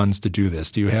raise the funds to do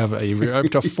this? Do you have you're up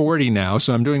to 40 now?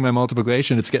 So I'm doing my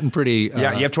multiplication. It's getting pretty.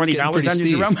 Yeah, you have $20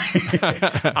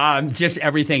 on you, just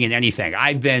everything and anything.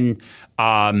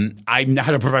 I'm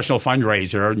not a professional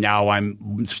fundraiser. Now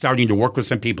I'm starting to work with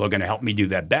some people who are going to help me do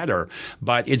that better.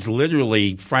 But it's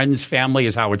literally friends, family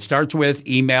is how it starts with,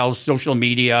 emails, social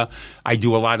media. I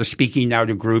do a lot of speaking now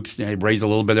to groups. I raise a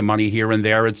little bit of money here and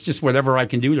there. It's just whatever I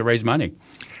can do to raise money.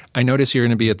 I notice you're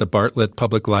going to be at the Bartlett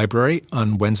Public Library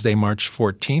on Wednesday, March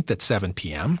 14th at 7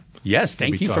 p.m. Yes,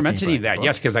 thank you for mentioning that.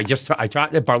 Yes, because I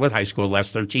taught at Bartlett High School the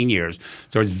last 13 years.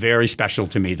 So it's very special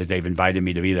to me that they've invited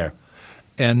me to be there.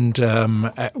 And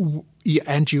you've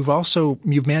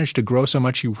managed to grow so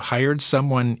much. You hired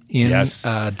someone in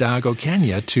Dago,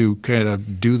 Kenya, to kind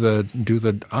of do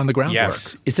the on the ground work.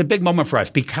 Yes, it's a big moment for us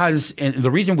because, and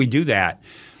the reason we do that,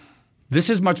 this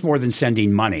is much more than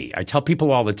sending money. I tell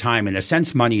people all the time, in a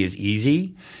sense, money is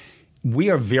easy.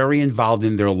 We are very involved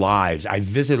in their lives. I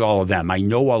visit all of them. I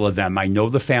know all of them. I know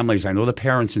the families. I know the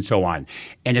parents and so on.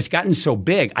 And it's gotten so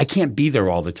big, I can't be there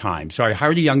all the time. So I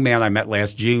hired a young man I met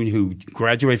last June who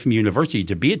graduated from university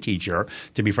to be a teacher.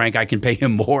 To be frank, I can pay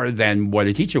him more than what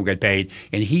a teacher would get paid.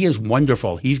 And he is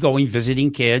wonderful. He's going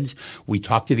visiting kids. We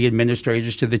talk to the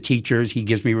administrators, to the teachers. He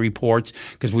gives me reports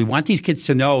because we want these kids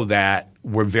to know that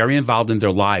we're very involved in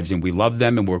their lives and we love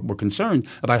them and we're concerned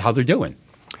about how they're doing.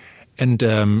 And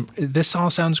this all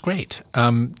sounds great.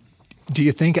 Do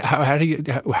you think how do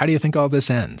you think all this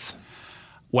ends?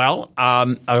 Well,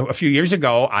 a few years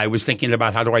ago, I was thinking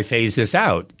about how do I phase this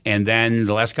out. And then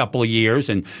the last couple of years,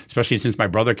 and especially since my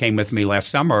brother came with me last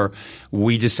summer,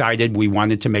 we decided we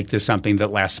wanted to make this something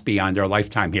that lasts beyond our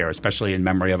lifetime here, especially in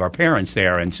memory of our parents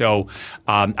there. And so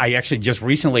I actually just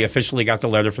recently officially got the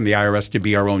letter from the IRS to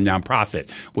be our own nonprofit.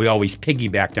 We always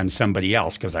piggybacked on somebody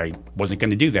else because I wasn't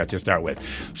going to do that to start with.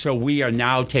 So we are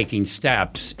now taking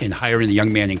steps in hiring a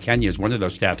young man in Kenya as one of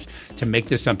those steps to make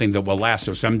this something that will last.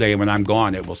 So someday when I'm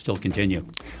gone, it will still continue.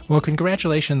 Well,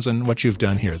 congratulations on what you've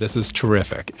done here. This is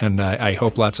terrific, and I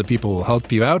hope lots of people will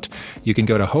help you out. You can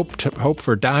go to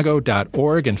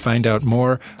hopefordago.org and find out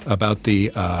more about the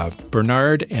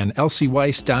Bernard and Elsie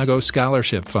Weiss Dago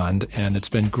Scholarship Fund, and it's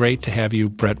been great to have you,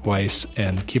 Brett Weiss,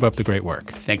 and keep up the great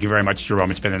work. Thank you very much, Jerome.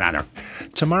 It's been an honor.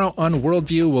 Tomorrow on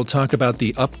Worldview, we'll talk about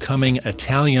the upcoming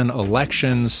Italian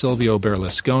elections. Silvio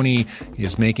Berlusconi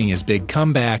is making his big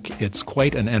comeback. It's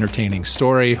quite an entertaining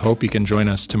story. Hope you can join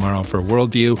us tomorrow for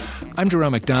Worldview. I'm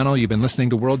Jerome McDonnell. You've been listening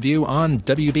to Worldview on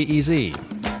WBEZ.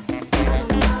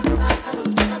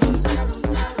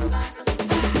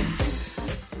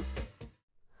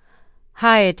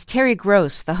 Hi, it's Terry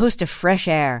Gross, the host of Fresh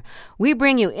Air. We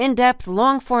bring you in-depth,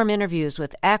 long-form interviews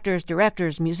with actors,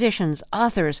 directors, musicians,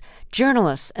 authors,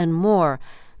 journalists, and more.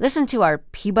 Listen to our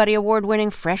Peabody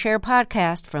Award-winning Fresh Air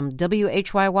podcast from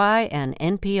WHYY and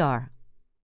NPR.